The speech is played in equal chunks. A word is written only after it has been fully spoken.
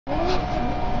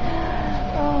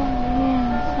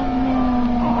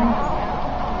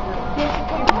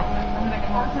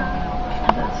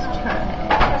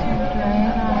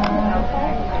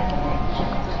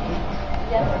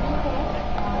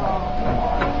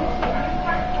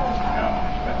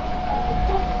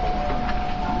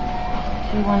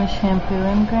Do you want to shampoo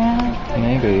him, Grant?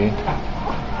 Maybe.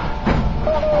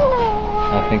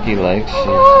 I think he likes his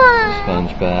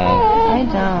sponge bath. I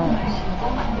don't.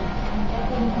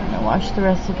 I'm gonna wash the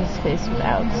rest of his face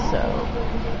without soap.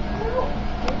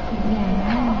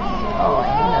 Oh, I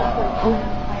know.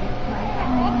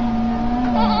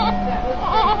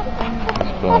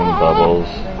 He's blowing bubbles.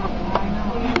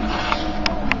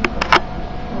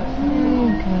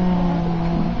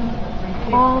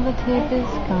 All the tape is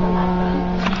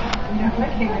gone.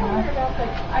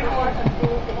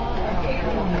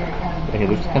 He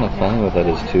looks kind of funny without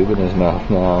his tube in his mouth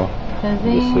now. Does he?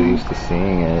 I'm just so used to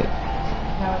seeing it.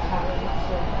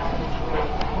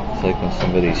 It's like when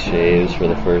somebody shaves for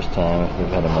the first time if they've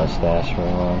had a mustache for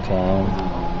a long time.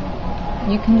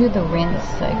 You can do the rinse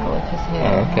cycle if his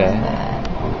hair Oh, okay. has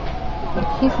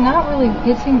that. He's not really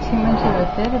pitching too much of a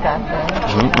fit about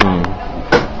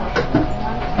this.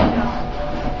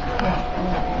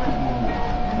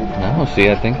 No, see,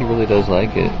 I think he really does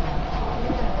like it.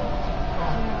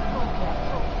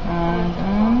 I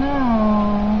don't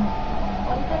know.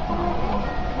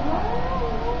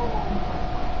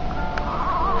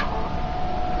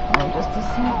 Oh, just a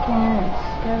second.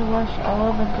 Gotta wash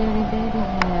all the dirty baby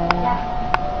hair.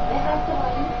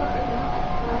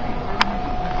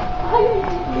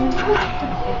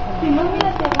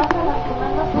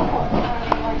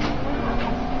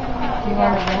 Do you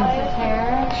want to rinse his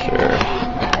hair? Sure.